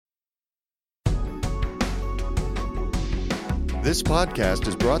This podcast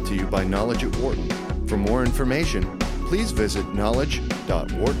is brought to you by Knowledge at Wharton. For more information, please visit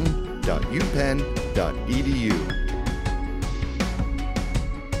knowledge.wharton.upenn.edu.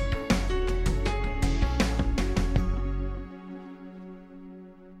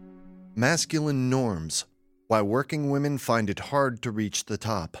 Masculine norms: why working women find it hard to reach the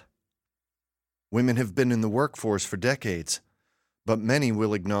top. Women have been in the workforce for decades, but many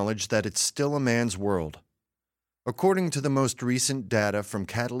will acknowledge that it's still a man's world. According to the most recent data from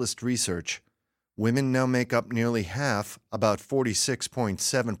Catalyst Research, women now make up nearly half, about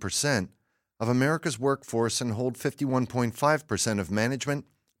 46.7%, of America's workforce and hold 51.5% of management,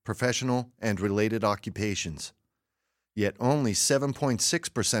 professional, and related occupations. Yet only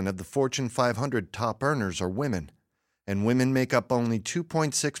 7.6% of the Fortune 500 top earners are women, and women make up only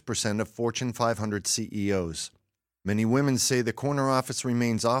 2.6% of Fortune 500 CEOs. Many women say the corner office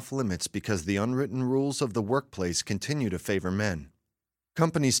remains off limits because the unwritten rules of the workplace continue to favor men.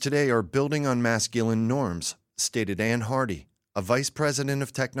 Companies today are building on masculine norms, stated Ann Hardy, a vice president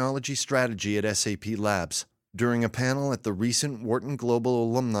of technology strategy at SAP Labs, during a panel at the recent Wharton Global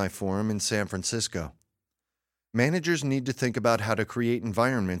Alumni Forum in San Francisco. Managers need to think about how to create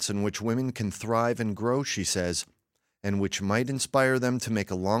environments in which women can thrive and grow, she says, and which might inspire them to make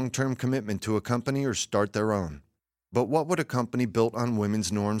a long-term commitment to a company or start their own. But what would a company built on women's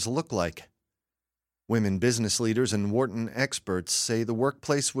norms look like? Women business leaders and Wharton experts say the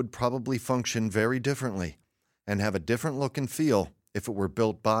workplace would probably function very differently and have a different look and feel if it were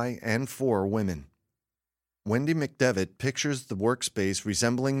built by and for women. Wendy McDevitt pictures the workspace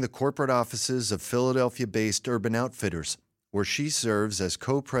resembling the corporate offices of Philadelphia-based Urban Outfitters, where she serves as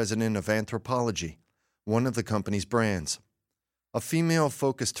co-president of Anthropologie, one of the company's brands. A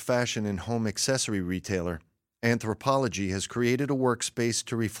female-focused fashion and home accessory retailer, Anthropologie has created a workspace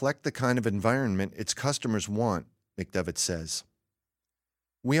to reflect the kind of environment its customers want, McDevitt says.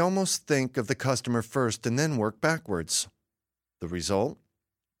 We almost think of the customer first and then work backwards. The result?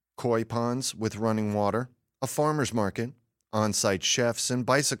 Koi ponds with running water, a farmer's market, on-site chefs, and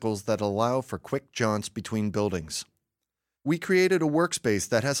bicycles that allow for quick jaunts between buildings. We created a workspace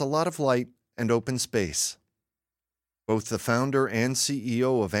that has a lot of light and open space. Both the founder and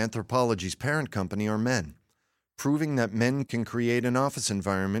CEO of Anthropologie's parent company are men, proving that men can create an office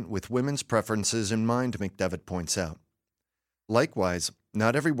environment with women's preferences in mind, McDevitt points out. Likewise,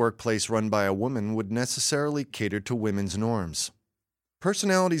 not every workplace run by a woman would necessarily cater to women's norms.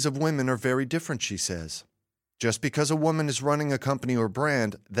 Personalities of women are very different, she says. Just because a woman is running a company or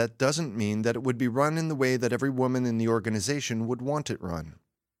brand, that doesn't mean that it would be run in the way that every woman in the organization would want it run.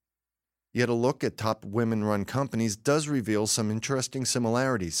 Yet a look at top women-run companies does reveal some interesting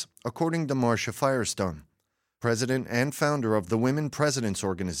similarities, according to Marcia Firestone, president and founder of the Women Presidents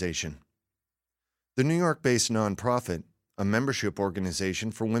Organization. The New York-based nonprofit, a membership organization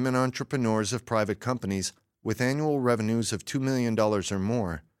for women entrepreneurs of private companies with annual revenues of $2 million or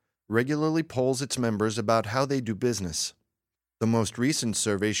more, regularly polls its members about how they do business. The most recent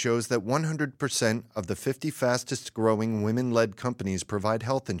survey shows that 100% of the 50 fastest-growing women-led companies provide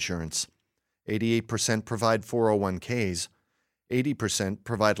health insurance, 88% provide 401ks, 80%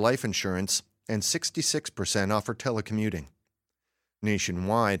 provide life insurance, and 66% offer telecommuting.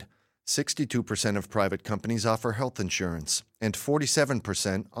 Nationwide, 62% of private companies offer health insurance, and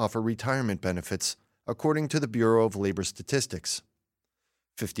 47% offer retirement benefits, according to the Bureau of Labor Statistics.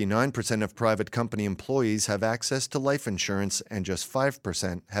 59% of private company employees have access to life insurance, and just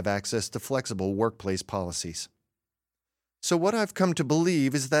 5% have access to flexible workplace policies. So what I've come to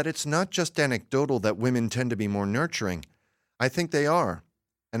believe is that it's not just anecdotal that women tend to be more nurturing. I think they are.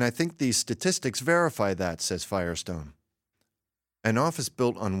 And I think these statistics verify that, says Firestone. An office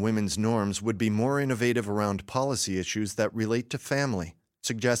built on women's norms would be more innovative around policy issues that relate to family,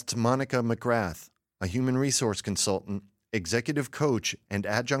 suggests Monica McGrath, a human resource consultant, executive coach, and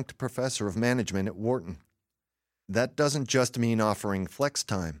adjunct professor of management at Wharton. That doesn't just mean offering flex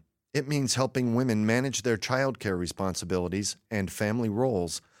time. It means helping women manage their childcare responsibilities and family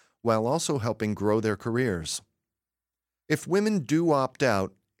roles while also helping grow their careers. If women do opt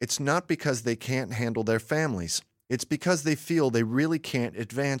out, it's not because they can't handle their families. It's because they feel they really can't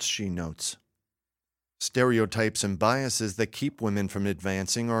advance, she notes. Stereotypes and biases that keep women from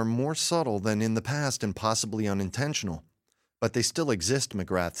advancing are more subtle than in the past and possibly unintentional, but they still exist,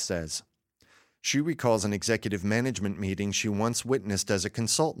 McGrath says. She recalls an executive management meeting she once witnessed as a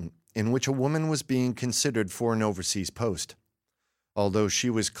consultant, in which a woman was being considered for an overseas post. Although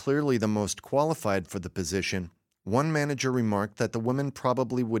she was clearly the most qualified for the position, one manager remarked that the woman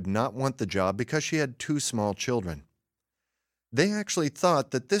probably would not want the job because she had 2 small children. They actually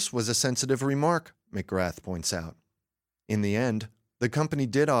thought that this was a sensitive remark, McGrath points out. In the end, the company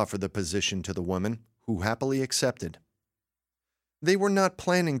did offer the position to the woman, who happily accepted. They were not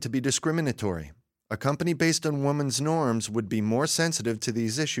planning to be discriminatory. A company based on women's norms would be more sensitive to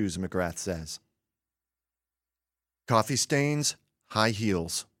these issues, McGrath says. Coffee stains, high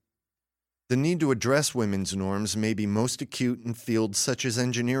heels. The need to address women's norms may be most acute in fields such as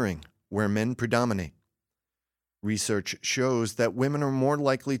engineering, where men predominate. Research shows that women are more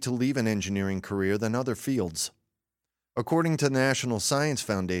likely to leave an engineering career than other fields. According to the National Science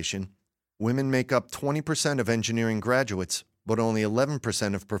Foundation, women make up 20% of engineering graduates, but only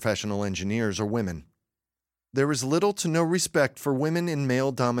 11% of professional engineers are women. There is little to no respect for women in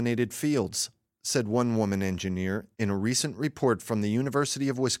male-dominated fields, said one woman engineer in a recent report from the University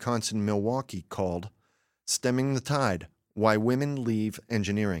of Wisconsin-Milwaukee called Stemming the Tide: Why Women Leave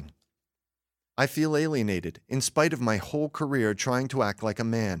Engineering. I feel alienated in spite of my whole career trying to act like a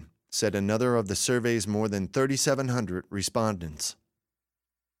man, said another of the survey's more than 3,700 respondents.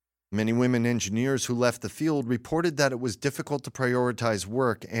 Many women engineers who left the field reported that it was difficult to prioritize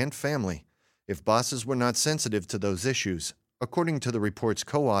work and family if bosses were not sensitive to those issues, according to the report's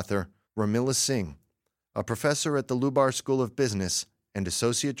co-author, Ramila Singh, a professor at the Lubar School of Business and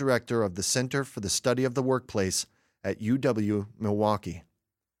associate director of the Center for the Study of the Workplace at UW-Milwaukee.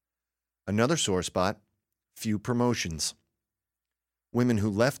 Another sore spot: few promotions. Women who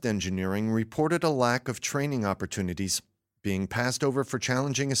left engineering reported a lack of training opportunities, being passed over for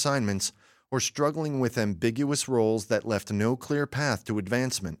challenging assignments, or struggling with ambiguous roles that left no clear path to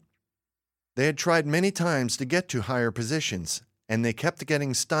advancement. They had tried many times to get to higher positions, and they kept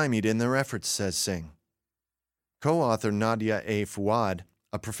getting stymied in their efforts, says Singh. Co-author Nadia A. Fouad,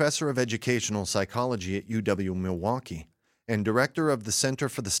 a professor of educational psychology at UW-Milwaukee and director of the Center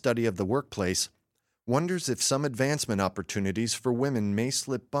for the Study of the Workplace, wonders if some advancement opportunities for women may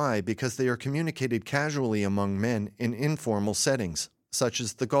slip by because they are communicated casually among men in informal settings, such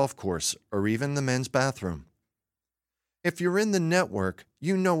as the golf course or even the men's bathroom. If you're in the network,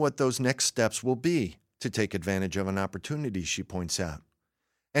 you know what those next steps will be to take advantage of an opportunity, she points out.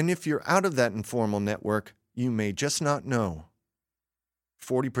 And if you're out of that informal network, you may just not know.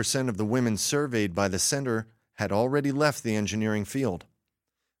 40% of the women surveyed by the center had already left the engineering field.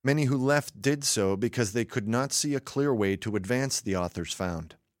 Many who left did so because they could not see a clear way to advance, the authors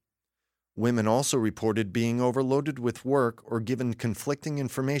found. Women also reported being overloaded with work or given conflicting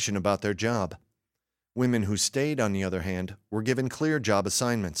information about their job. Women who stayed, on the other hand, were given clear job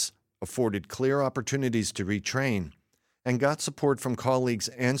assignments, afforded clear opportunities to retrain, and got support from colleagues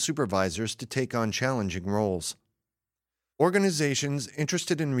and supervisors to take on challenging roles. Organizations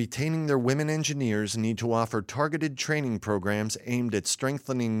interested in retaining their women engineers need to offer targeted training programs aimed at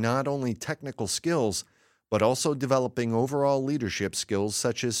strengthening not only technical skills, but also developing overall leadership skills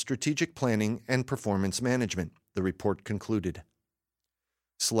such as strategic planning and performance management, the report concluded.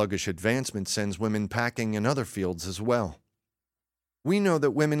 Sluggish advancement sends women packing in other fields as well. We know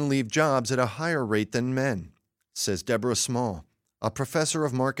that women leave jobs at a higher rate than men, says Deborah Small, a professor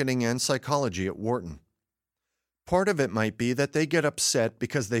of marketing and psychology at Wharton. Part of it might be that they get upset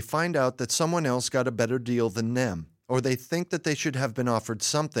because they find out that someone else got a better deal than them, or they think that they should have been offered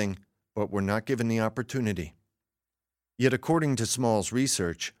something, but were not given the opportunity. Yet according to Small's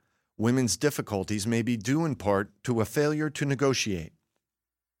research, women's difficulties may be due in part to a failure to negotiate.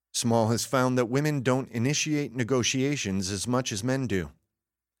 Small has found that women don't initiate negotiations as much as men do.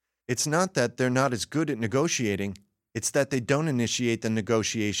 It's not that they're not as good at negotiating, it's that they don't initiate the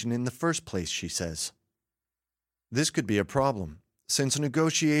negotiation in the first place, she says. This could be a problem, since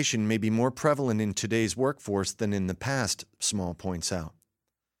negotiation may be more prevalent in today's workforce than in the past, Small points out.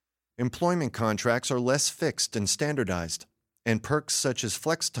 Employment contracts are less fixed and standardized, and perks such as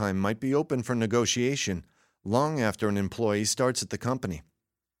flex time might be open for negotiation long after an employee starts at the company.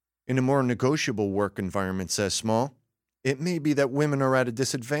 In a more negotiable work environment, says Small, it may be that women are at a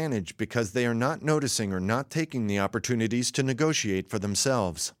disadvantage because they are not noticing or not taking the opportunities to negotiate for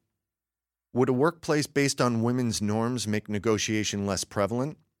themselves. Would a workplace based on women's norms make negotiation less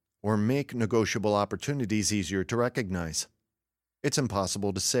prevalent, or make negotiable opportunities easier to recognize? It's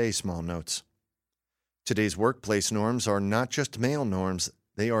impossible to say, Small notes. Today's workplace norms are not just male norms,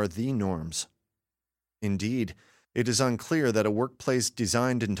 they are the norms. Indeed, it is unclear that a workplace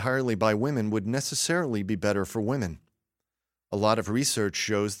designed entirely by women would necessarily be better for women. A lot of research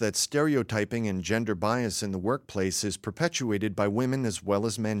shows that stereotyping and gender bias in the workplace is perpetuated by women as well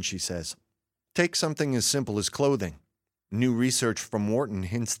as men, she says. Take something as simple as clothing. New research from Wharton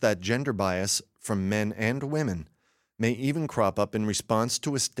hints that gender bias, from men and women, may even crop up in response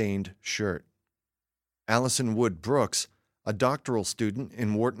to a stained shirt. Allison Wood Brooks, a doctoral student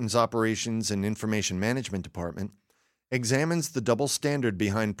in Wharton's Operations and Information Management Department, examines the double standard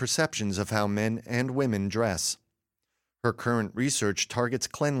behind perceptions of how men and women dress. Her current research targets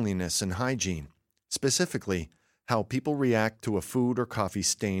cleanliness and hygiene, specifically how people react to a food or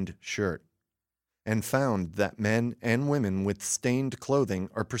coffee-stained shirt, and found that men and women with stained clothing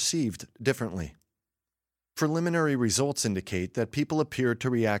are perceived differently. Preliminary results indicate that people appear to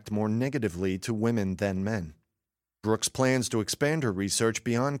react more negatively to women than men. Brooks plans to expand her research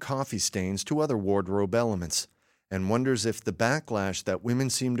beyond coffee stains to other wardrobe elements, and wonders if the backlash that women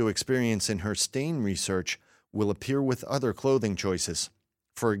seem to experience in her stain research will appear with other clothing choices.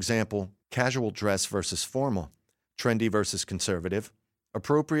 For example, casual dress versus formal, trendy versus conservative,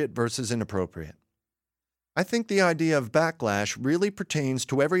 appropriate versus inappropriate. I think the idea of backlash really pertains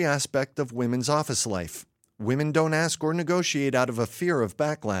to every aspect of women's office life. Women don't ask or negotiate out of a fear of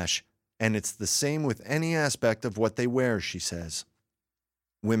backlash, and it's the same with any aspect of what they wear, she says.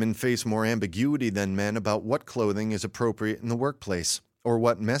 Women face more ambiguity than men about what clothing is appropriate in the workplace, or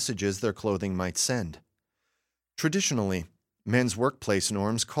what messages their clothing might send. Traditionally, men's workplace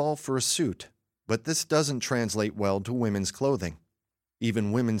norms call for a suit, but this doesn't translate well to women's clothing.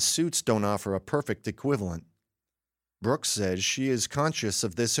 Even women's suits don't offer a perfect equivalent. Brooks says she is conscious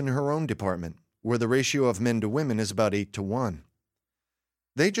of this in her own department, where the ratio of men to women is about 8-1.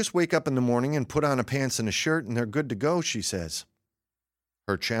 They just wake up in the morning and put on a pants and a shirt and they're good to go, she says.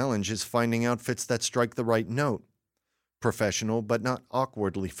 Her challenge is finding outfits that strike the right note. Professional but not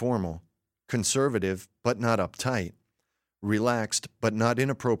awkwardly formal. Conservative but not uptight. Relaxed but not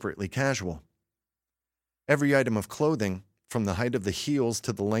inappropriately casual. Every item of clothing, from the height of the heels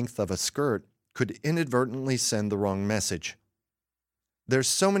to the length of a skirt, could inadvertently send the wrong message. There's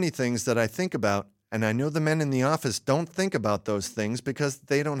so many things that I think about, and I know the men in the office don't think about those things because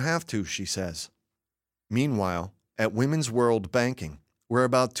they don't have to, she says. Meanwhile, at Women's World Banking, where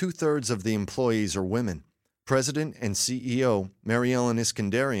about 2/3 of the employees are women, President and CEO Mary Ellen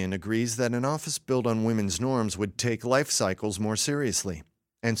Iskandarian agrees that an office built on women's norms would take life cycles more seriously,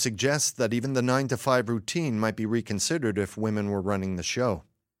 and suggests that even the 9-to-5 routine might be reconsidered if women were running the show.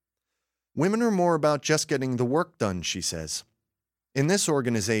 Women are more about just getting the work done, she says. In this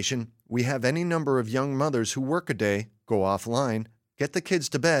organization, we have any number of young mothers who work a day, go offline, get the kids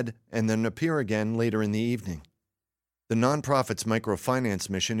to bed, and then appear again later in the evening. The nonprofit's microfinance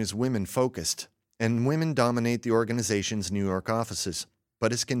mission is women-focused, and women dominate the organization's New York offices,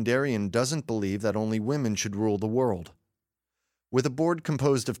 but Iskandarian doesn't believe that only women should rule the world. With a board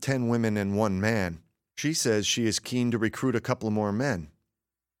composed of 10 women and 1 man, she says she is keen to recruit a couple more men.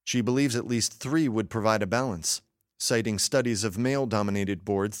 She believes at least 3 would provide a balance, citing studies of male-dominated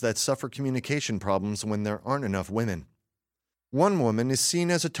boards that suffer communication problems when there aren't enough women. 1 woman is seen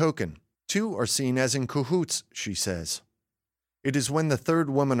as a token, 2 are seen as in cahoots, she says. It is when the 3rd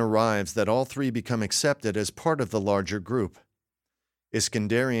woman arrives that all 3 become accepted as part of the larger group.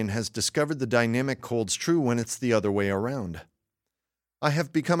 Iskandarian has discovered the dynamic holds true when it's the other way around. I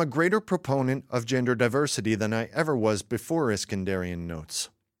have become a greater proponent of gender diversity than I ever was before, Iskandarian notes.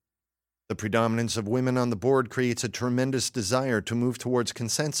 The predominance of women on the board creates a tremendous desire to move towards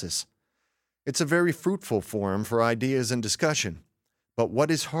consensus. It's a very fruitful forum for ideas and discussion, but what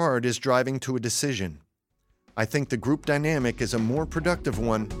is hard is driving to a decision. I think the group dynamic is a more productive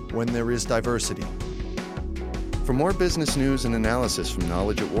one when there is diversity. For more business news and analysis from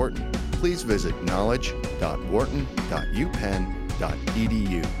Knowledge at Wharton, please visit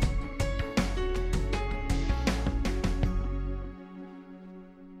knowledge.wharton.upenn.edu.